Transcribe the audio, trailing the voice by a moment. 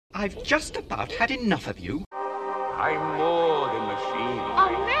I've just about had enough of you. I'm more than machine. A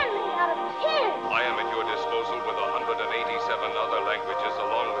man made out of tin. I am at your disposal with 187 other languages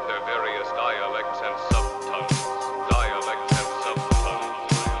along with their various dialects and subtongues.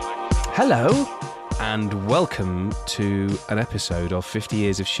 Hello, and welcome to an episode of 50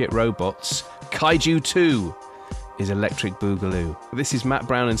 Years of Shit Robots. Kaiju 2 is Electric Boogaloo. This is Matt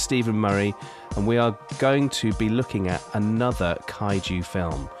Brown and Stephen Murray, and we are going to be looking at another Kaiju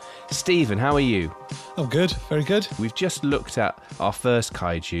film. Stephen, how are you? I'm good, very good. We've just looked at our first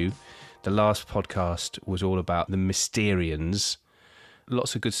Kaiju. The last podcast was all about the Mysterians.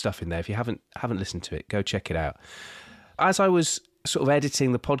 Lots of good stuff in there. If you haven't listened to it, go check it out. As I was sort of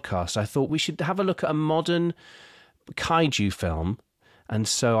editing the podcast, I thought we should have a look at a modern Kaiju film. And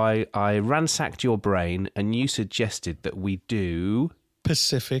so I ransacked your brain, and you suggested that we do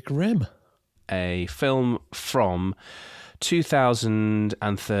Pacific Rim, a film from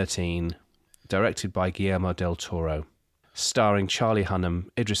 2013, directed by Guillermo del Toro, starring Charlie Hunnam,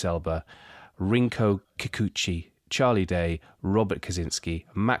 Idris Elba, Rinko Kikuchi, Charlie Day, Robert Kaczynski,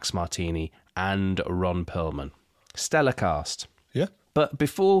 Max Martini, and Ron Perlman. Stellar cast. Yeah. But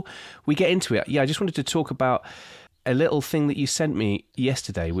before we get into it, I just wanted to talk about a little thing that you sent me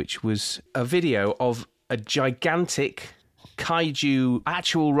yesterday, which was a video of a gigantic kaiju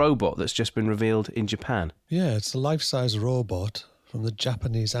actual robot that's just been revealed in Japan. Yeah, it's a life-size robot from the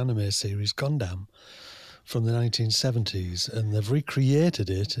Japanese anime series Gundam from the 1970s, and they've recreated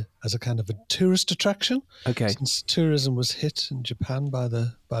it as a kind of a tourist attraction. Okay. Since tourism was hit in Japan by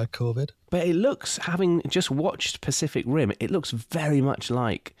COVID. But it looks, having just watched Pacific Rim, it looks very much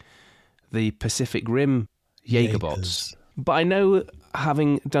like the Pacific Rim Jaegerbots. But I know,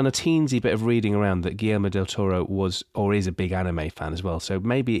 having done a teensy bit of reading around, that Guillermo del Toro was or is a big anime fan as well. So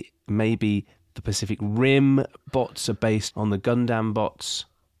maybe the Pacific Rim bots are based on the Gundam bots,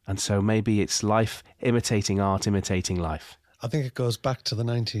 and so maybe it's life imitating art, imitating life. I think it goes back to the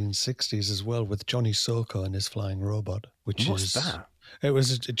 1960s as well, with Johnny Soko and his flying robot. What's that? It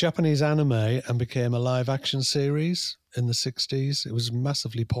was a Japanese anime and became a live-action series in the 60s. It was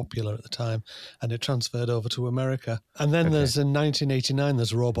massively popular at the time, and it transferred over to America. And then there's, in 1989,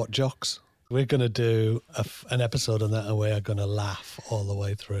 there's Robot Jocks. We're going to do an episode on that, and we are going to laugh all the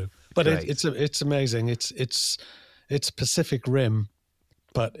way through. But it's amazing. It's Pacific Rim,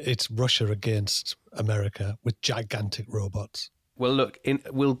 but it's Russia against America with gigantic robots. Well, look,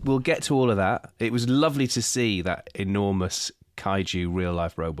 we'll get to all of that. It was lovely to see that enormous kaiju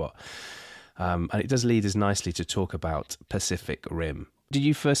real-life robot. And it does lead us nicely to talk about Pacific Rim. Did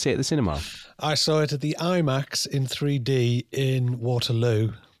you first see it at the cinema? I saw it at the IMAX in 3D in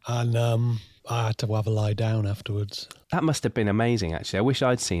Waterloo, and I had to have a lie down afterwards. That must have been amazing, actually. I wish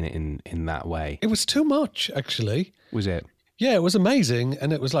I'd seen it in that way. It was too much, actually. Was it? Yeah, it was amazing,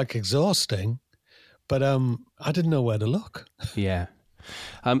 and it was, exhausting, but I didn't know where to look. Yeah.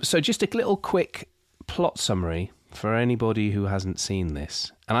 So just a little quick plot summary for anybody who hasn't seen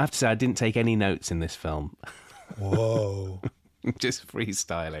this. And I have to say, I didn't take any notes in this film. Whoa. Just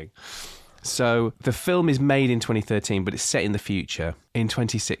freestyling. So the film is made in 2013, but it's set in the future, in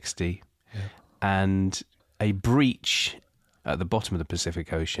 2060. Yeah. And a breach at the bottom of the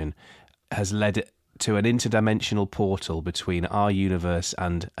Pacific Ocean has led to an interdimensional portal between our universe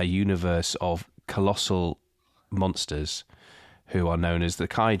and a universe of colossal monsters who are known as the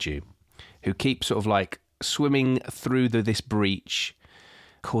Kaiju, who keep sort of swimming through this breach,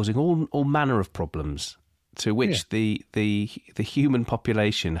 causing all manner of problems, to which the human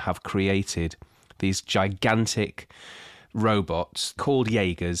population have created these gigantic robots called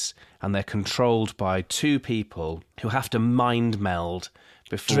Jaegers, and they're controlled by two people who have to mind meld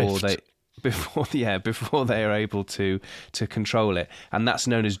before they are able to control it, and that's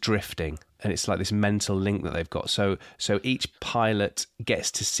known as drifting. And it's like this mental link that they've got. So each pilot gets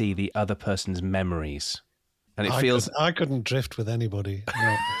to see the other person's memories. And it feels I couldn't drift with anybody.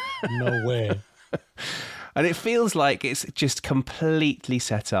 No way. And it feels like it's just completely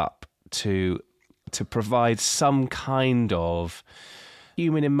set up to provide some kind of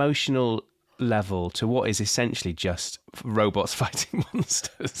human emotional level to what is essentially just robots fighting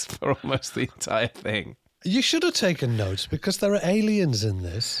monsters for almost the entire thing. You should have taken notes, because there are aliens in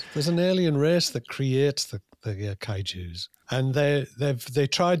this. There's an alien race that creates the kaijus, and they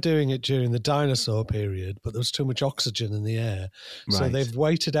tried doing it during the dinosaur period, but there was too much oxygen in the air, so they've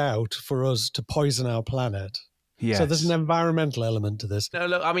waited out for us to poison our planet. Yes. So there's an environmental element to this. No,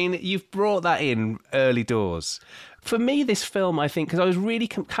 look, I mean, you've brought that in early doors. For me, this film, I think, because I was really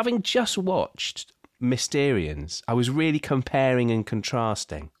having just watched Mysterians, I was really comparing and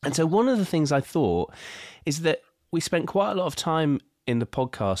contrasting. And so one of the things I thought is that we spent quite a lot of time in the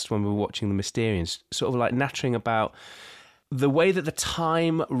podcast when we were watching The Mysterians, sort of like nattering about the way that the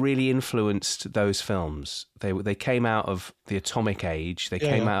time really influenced those films. They came out of the atomic age. They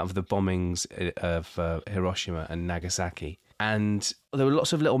came out of the bombings of Hiroshima and Nagasaki. And there were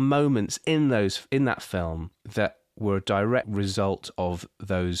lots of little moments in that film that were a direct result of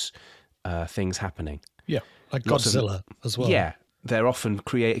those things happening. Yeah, like Godzilla as well. Yeah, they're often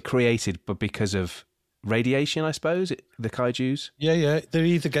created but because of radiation, I suppose, the kaijus. Yeah. They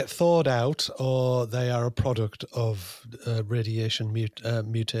either get thawed out or they are a product of radiation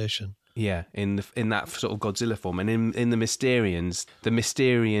mutation. Yeah, in that sort of Godzilla form. And in the Mysterians, the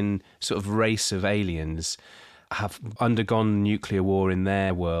Mysterian sort of race of aliens have undergone nuclear war in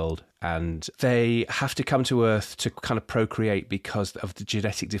their world, and they have to come to Earth to kind of procreate because of the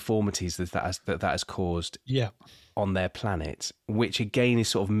genetic deformities that has caused on their planet, which again is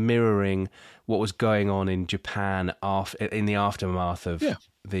sort of mirroring what was going on in Japan in the aftermath of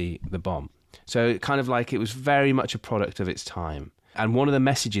the bomb. So kind of like it was very much a product of its time. And one of the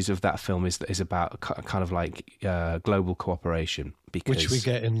messages of that film is about kind of like global cooperation, which we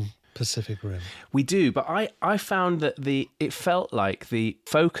get in Pacific Rim. We do, but I found that it felt like the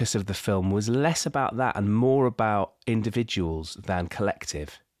focus of the film was less about that and more about individuals than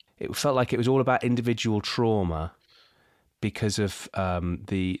collective. It felt like it was all about individual trauma because of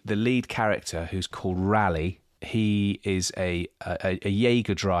the lead character, who's called Raleigh. He is a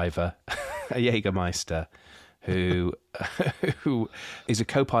Jaeger driver, a Jägermeister, who is a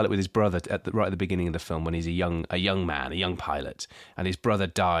co-pilot with his brother right at the beginning of the film when he's a young pilot, and his brother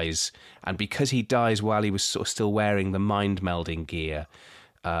dies, and because he dies while he was sort of still wearing the mind melding gear,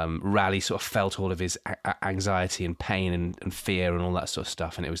 Raleigh sort of felt all of his anxiety and pain and fear and all that sort of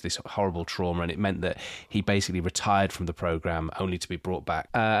stuff, and it was this horrible trauma, and it meant that he basically retired from the program only to be brought back.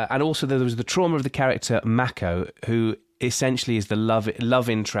 And also there was the trauma of the character Mako, who essentially is the love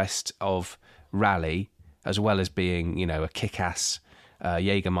interest of Raleigh, as well as being, a kick-ass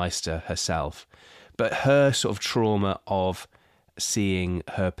Jägermeister herself. But her sort of trauma of seeing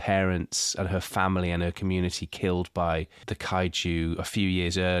her parents and her family and her community killed by the kaiju a few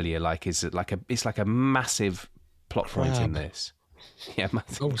years earlier, it's like a massive plot point in this. Yeah,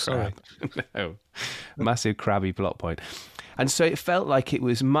 massive sorry. No, massive crabby plot point. And so it felt like it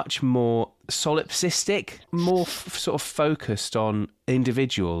was much more solipsistic, more sort of focused on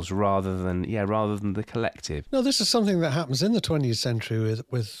individuals rather than the collective. No, this is something that happens in the 20th century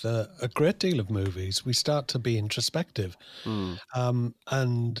with a great deal of movies. We start to be introspective.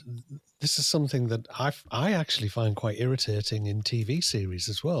 And this is something that I actually find quite irritating in TV series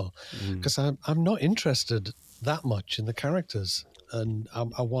as well, because I'm not interested that much in the characters, and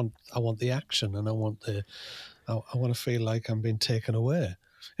I want the action, and I want to feel like I'm being taken away.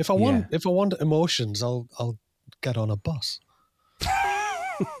 If I want emotions, I'll get on a bus.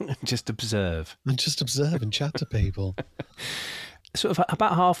 Just observe. And chat to people. Sort of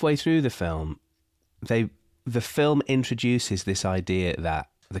about halfway through the film, the film introduces this idea that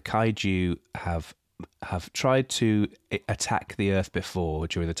the kaiju have tried to attack the Earth before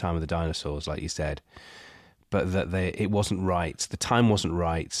during the time of the dinosaurs, like you said, but that it wasn't right. The time wasn't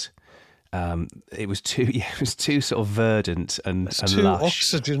right. It was too sort of verdant and too lush.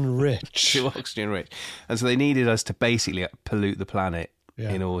 oxygen rich. Too oxygen rich. And so they needed us to basically pollute the planet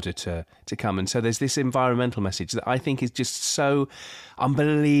in order to come. And so there's this environmental message that I think is just so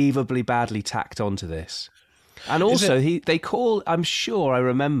unbelievably badly tacked onto this. And also they call, I'm sure I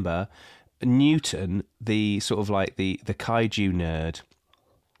remember, Newton, the sort of like the kaiju nerd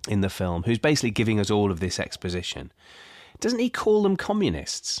in the film, who's basically giving us all of this exposition. Doesn't he call them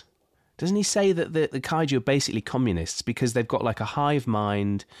communists? Doesn't he say that the kaiju are basically communists because they've got like a hive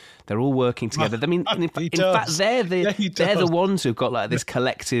mind, they're all working together? I mean, in fact, they're the ones who've got like this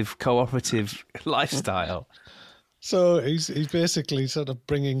collective, cooperative lifestyle. So he's basically sort of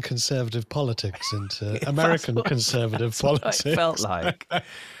bringing conservative politics into American conservative politics. It felt like.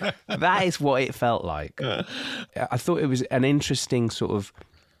 That is what it felt like. I thought it was an interesting sort of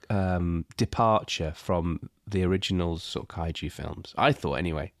departure from the original sort of kaiju films. I thought,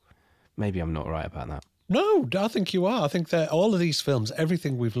 anyway. Maybe I'm not right about that. No, I think you are. I think that all of these films,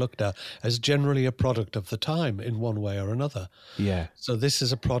 everything we've looked at, is generally a product of the time in one way or another. Yeah. So this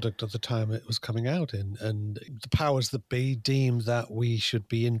is a product of the time it was coming out in. And the powers that be deemed that we should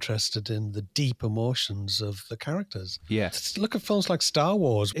be interested in the deep emotions of the characters. Yeah. Look at films like Star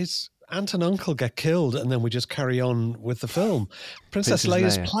Wars. It's aunt and uncle get killed and then we just carry on with the film. Princess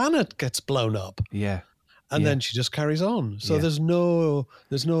Leia's planet gets blown up. Yeah. And Yeah. then she just carries on. So Yeah. there's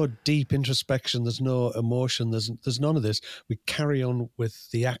no deep introspection. There's no emotion. There's none of this. We carry on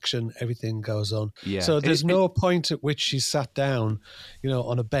with the action. Everything goes on. Yeah. So there's no point at which she's sat down,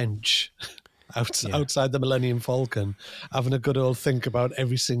 on a bench outside the Millennium Falcon, having a good old think about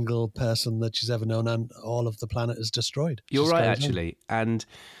every single person that she's ever known, and all of the planet is destroyed. You're Just right, carries on. actually. And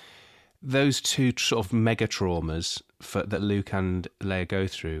those two sort of mega traumas that Luke and Leia go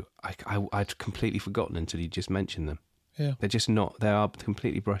through, I'd completely forgotten until you just mentioned them. Yeah. They're just not, they are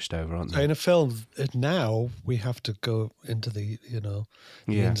completely brushed over, aren't So they? in a film, now we have to go into the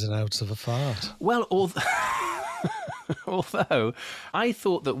ins and outs of a fart. Well, although I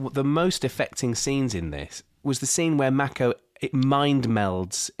thought that the most affecting scenes in this was the scene where Mako mind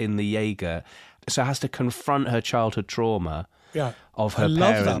melds in the Jaeger, so has to confront her childhood trauma of her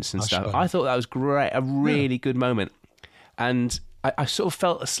parents and stuff. I thought that was great, a really good moment. And I sort of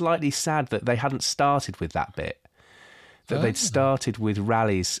felt slightly sad that they hadn't started with that bit, that they'd started with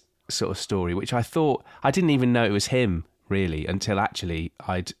Raleigh's sort of story, which I thought, I didn't even know it was him, really, until actually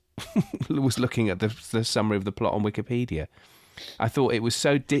I'd was looking at the summary of the plot on Wikipedia. I thought it was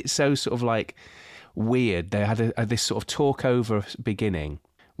so sort of like weird. They had this sort of talk over beginning,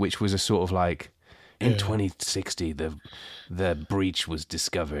 which was a sort of like, in 2060, the breach was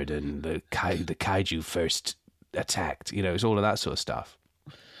discovered and the kaiju first attacked. It was all of that sort of stuff,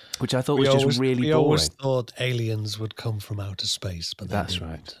 which I thought was just really boring. We always thought aliens would come from outer space, but that's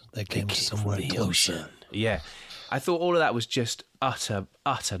right. They came to somewhere from the closer. ocean. Yeah, I thought all of that was just utter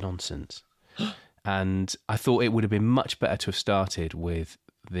nonsense, and I thought it would have been much better to have started with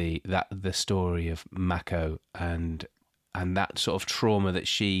the story of Mako and that sort of trauma that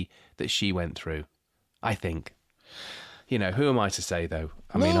she went through. I think, who am I to say though?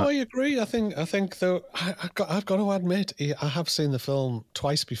 I agree. I think though, I've got to admit, I have seen the film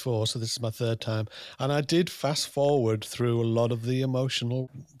twice before, so this is my third time, and I did fast forward through a lot of the emotional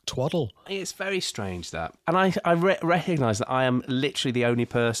twaddle. It's very strange that, and I recognise that I am literally the only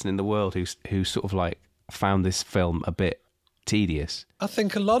person in the world who sort of like found this film a bit tedious. I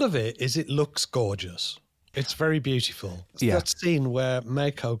think a lot of it is it looks gorgeous. It's very beautiful. Yeah. That scene where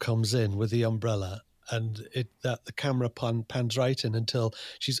Mako comes in with the umbrella and that the camera pans right in until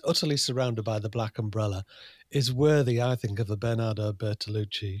she's utterly surrounded by the black umbrella is worthy, I think, of a Bernardo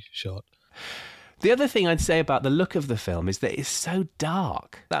Bertolucci shot. The other thing I'd say about the look of the film is that it's so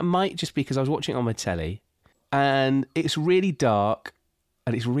dark. That might just be because I was watching it on my telly, and it's really dark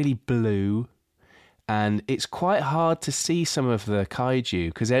and it's really blue, and it's quite hard to see some of the kaiju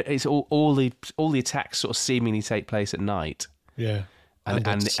because it's all the attacks sort of seemingly take place at night. Yeah.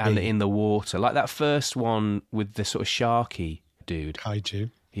 And in the water, like that first one with the sort of sharky dude, kaiju.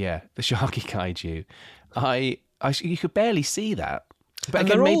 Yeah, the sharky kaiju. You could barely see that. But And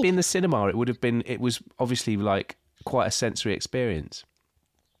again, they're maybe all- in the cinema it was obviously like quite a sensory experience.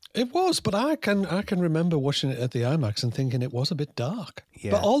 It was, but I can remember watching it at the IMAX and thinking it was a bit dark.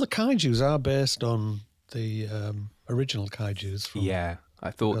 Yeah. But all the kaijus are based on the original kaijus. From Yeah, I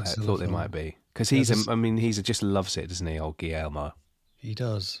thought Godzilla they film. might be because Yeah, he just loves it, doesn't he, old Guillermo? He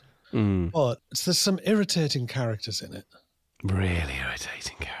does. Mm. But there's some irritating characters in it. Really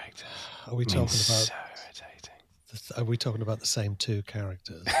irritating characters. Are we talking so about? irritating. Are we talking about the same two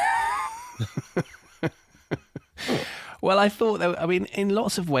characters? Well, I thought that. I mean, in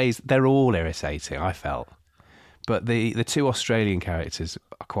lots of ways, they're all irritating. I felt, but the two Australian characters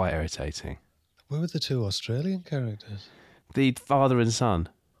are quite irritating. Where were the two Australian characters? The father and son.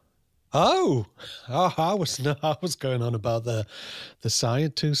 Oh, I was going on about the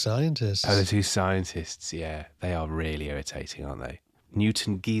two scientists. Oh, the two scientists. Yeah, they are really irritating, aren't they?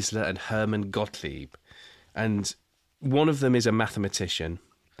 Newton Giesler and Hermann Gottlieb, and one of them is a mathematician,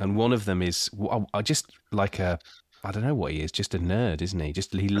 and one of them is just like I don't know what he is, just a nerd, isn't he?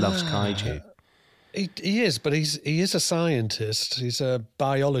 He loves kaiju. He is, but he is a scientist. He's a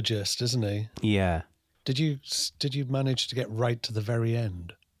biologist, isn't he? Yeah, Did you manage to get right to the very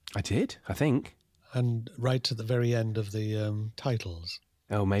end? I did, I think. And right to the very end of the titles?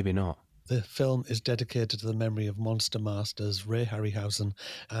 Oh, maybe not. The film is dedicated to the memory of monster masters Ray Harryhausen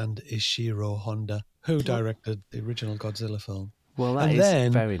and Ishiro Honda, who directed the original Godzilla film. Well, that And is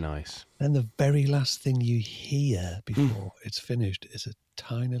then- very nice. Then the very last thing you hear before it's finished is a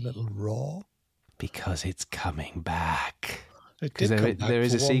tiny little roar. Because it's coming back. It Because did come back there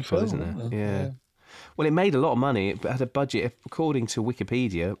is for a one sequel, film, isn't wasn't there? Yeah. Well, it made a lot of money. It had a budget, according to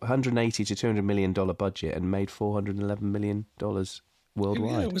Wikipedia, $180 to $200 million budget, and made $411 million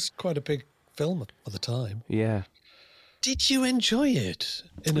worldwide. Yeah, it was quite a big film at the time. Yeah. Did you enjoy it?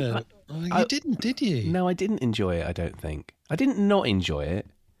 You didn't, did you? No, I didn't enjoy it, I don't think. I didn't not enjoy it,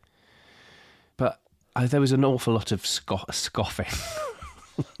 but There was an awful lot of scoffing.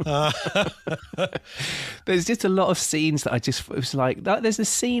 There's just a lot of scenes that it was like, there's a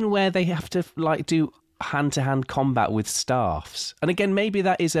scene where they have to like do hand-to-hand combat with staffs, and again, maybe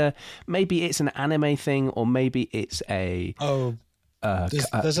it's an anime thing, or maybe it's an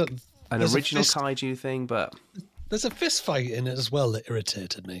original kaiju thing, but there's a fist fight in it as well that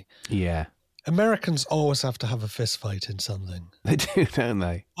irritated me. Yeah. Americans always have to have a fist fight in something. They do, don't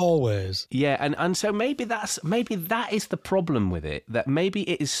they? Always. Yeah, and so maybe that is the problem with it, that maybe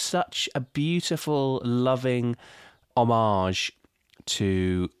it is such a beautiful, loving homage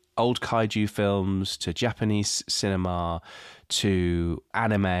to old kaiju films, to Japanese cinema, to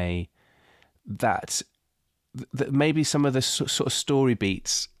anime, that maybe some of the sort of story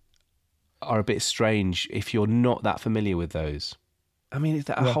beats are a bit strange if you're not that familiar with those. I mean,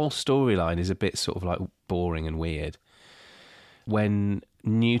 a whole storyline is a bit sort of like boring and weird. When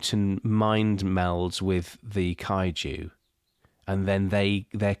Newton mind melds with the kaiju, and then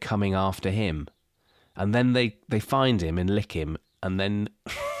they're coming after him, and then they find him and lick him, and then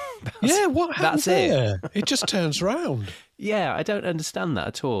what happens there? It just turns round. Yeah, I don't understand that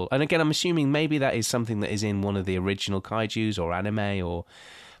at all. And again, I'm assuming maybe that is something that is in one of the original kaijus or anime,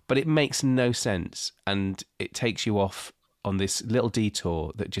 but it makes no sense, and it takes you off on this little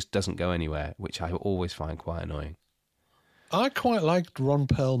detour that just doesn't go anywhere, which I always find quite annoying. I quite liked Ron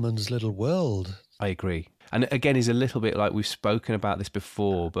Perlman's Little World. I agree. And again, is a little bit like, we've spoken about this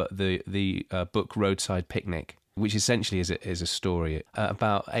before, but the book Roadside Picnic, which essentially is a story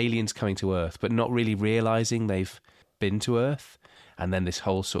about aliens coming to Earth, but not really realising they've been to Earth. And then this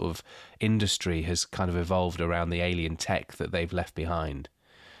whole sort of industry has kind of evolved around the alien tech that they've left behind.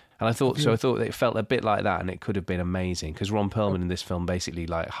 And I thought it felt a bit like that, and it could have been amazing, because Ron Perlman in this film basically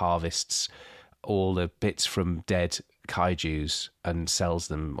like harvests all the bits from dead kaijus and sells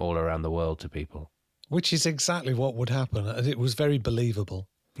them all around the world to people. Which is exactly what would happen. It was very believable.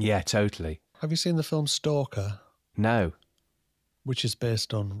 Yeah, totally. Have you seen the film Stalker? No. Which is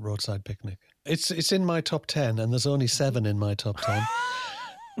based on Roadside Picnic. It's in my top 10, and there's only 7 in my top 10.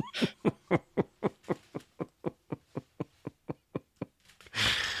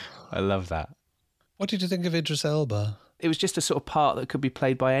 I love that. What did you think of Idris Elba? It was just a sort of part that could be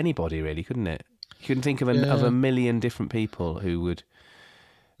played by anybody, really, couldn't it? You couldn't think of a million different people who would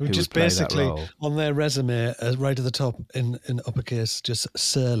just play basically that role. On their resume, right at the top in uppercase, just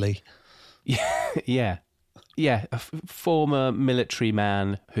surly. Yeah. A former military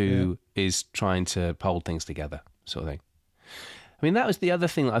man who is trying to hold things together, sort of thing. I mean, that was the other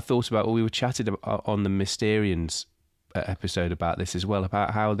thing that I thought about when we were chatting on the Mysterians episode about this as well,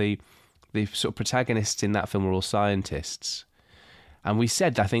 about how the sort of protagonists in that film were all scientists. And we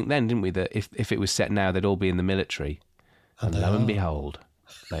said, I think then, didn't we, that if it was set now, they'd all be in the military. And lo and behold,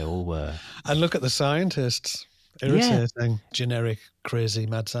 they all were. And look at the scientists. Irritating, generic, crazy,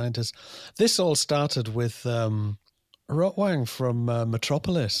 mad scientists. This all started with Rotwang from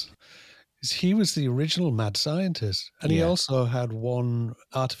Metropolis. He was the original mad scientist. And he also had one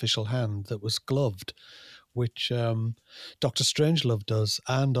artificial hand that was gloved, which Dr. Strangelove does,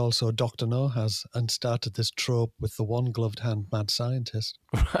 and also Dr. No has, and started this trope with the one gloved hand mad scientist.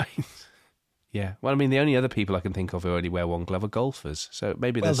 Right. Yeah. Well, I mean, the only other people I can think of who only wear one glove are golfers, so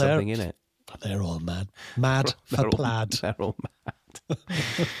maybe there's something in it. They're all mad. Mad for plaid. They're all mad.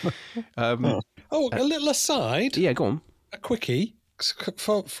 A little aside. Yeah, go on. A quickie.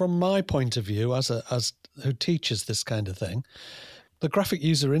 From my point of view, as who teaches this kind of thing, the graphic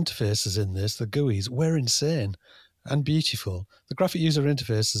user interfaces in this, the GUIs, were insane and beautiful. The graphic user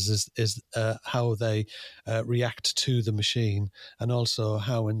interfaces is how they react to the machine, and also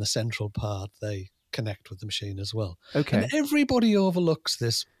how in the central part they connect with the machine as well. Okay. And everybody overlooks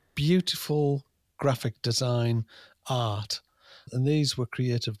this beautiful graphic design art. And these were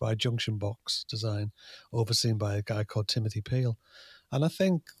created by Junction Box Design, overseen by a guy called Timothy Peel. And I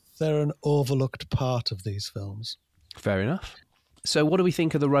think they're an overlooked part of these films. Fair enough. So what do we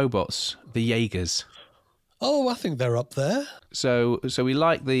think of the robots, the Jaegers? Oh, I think they're up there. So we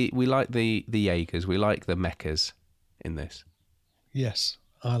like the Jaegers, we like the mechas in this. Yes,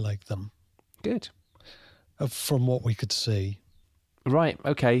 I like them. Good. From what we could see. Right,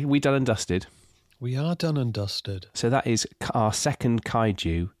 okay, we done and dusted. We are done and dusted. So that is our second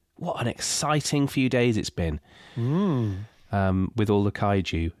kaiju. What an exciting few days it's been with all the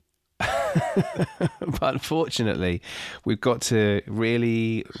kaiju. But unfortunately, we've got to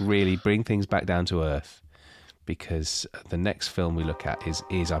really, really bring things back down to earth, because the next film we look at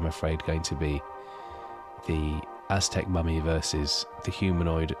is I'm afraid, going to be the Aztec mummy versus the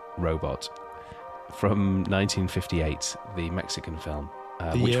humanoid robot from 1958, the Mexican film.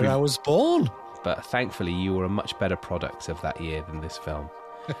 The year I was born. but thankfully you were a much better product of that year than this film.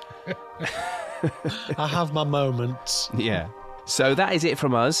 I have my moments. Yeah. So that is it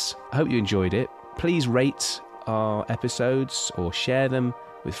from us. I hope you enjoyed it. Please rate our episodes or share them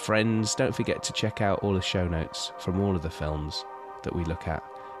with friends. Don't forget to check out all the show notes from all of the films that we look at.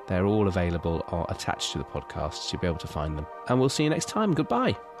 They're all available or attached to the podcast, so you'll be able to find them. And we'll see you next time.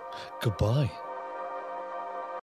 Goodbye. Goodbye.